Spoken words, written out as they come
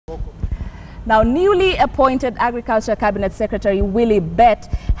Now, newly appointed Agriculture Cabinet Secretary Willie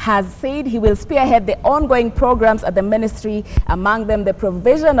Bett has said he will spearhead the ongoing programs at the ministry, among them the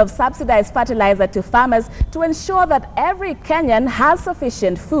provision of subsidized fertilizer to farmers to ensure that every Kenyan has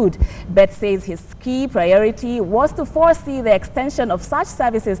sufficient food. Bett says his key priority was to foresee the extension of such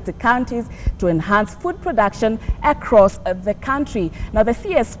services to counties to enhance food production across the country. Now, the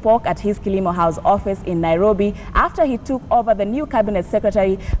CS spoke at his Kilimo House office in Nairobi after he took over the new Cabinet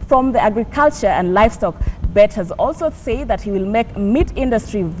Secretary from the Agriculture and Livestock. Bett has also said that he will make meat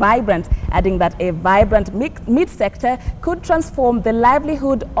industry vibrant, adding that a vibrant meat sector could transform the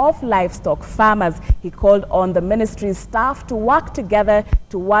livelihood of livestock farmers. He called on the ministry's staff to work together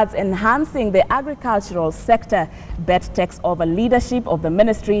towards enhancing the agricultural sector. Bett takes over leadership of the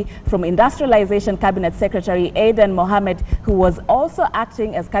ministry from Industrialization Cabinet Secretary Aden Mohamed, who was also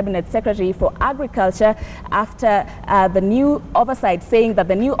acting as Cabinet Secretary for Agriculture, after the new oversight, saying that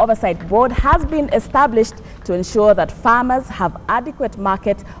the new oversight board has been established to ensure that farmers have adequate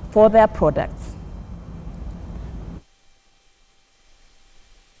market for their products.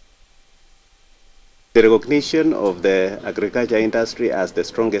 The recognition of the agriculture industry as the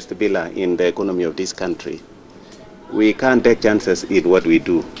strongest pillar in the economy of this country. We can't take chances in what we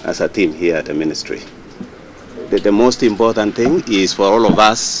do as a team here at the ministry. The most important thing is for all of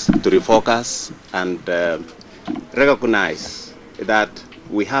us to refocus and recognize that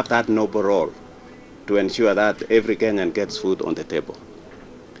we have that noble role to ensure that every Kenyan gets food on the table.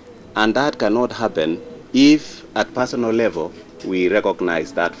 And that cannot happen if at personal level we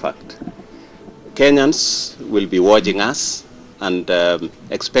recognize that fact. Kenyans will be watching us and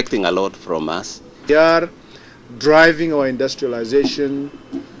expecting a lot from us. We are driving our industrialization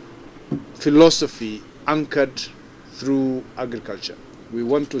philosophy anchored through agriculture. We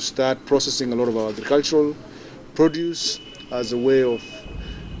want to start processing a lot of our agricultural produce as a way of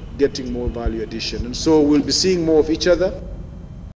getting more value addition. And so we'll be seeing more of each other.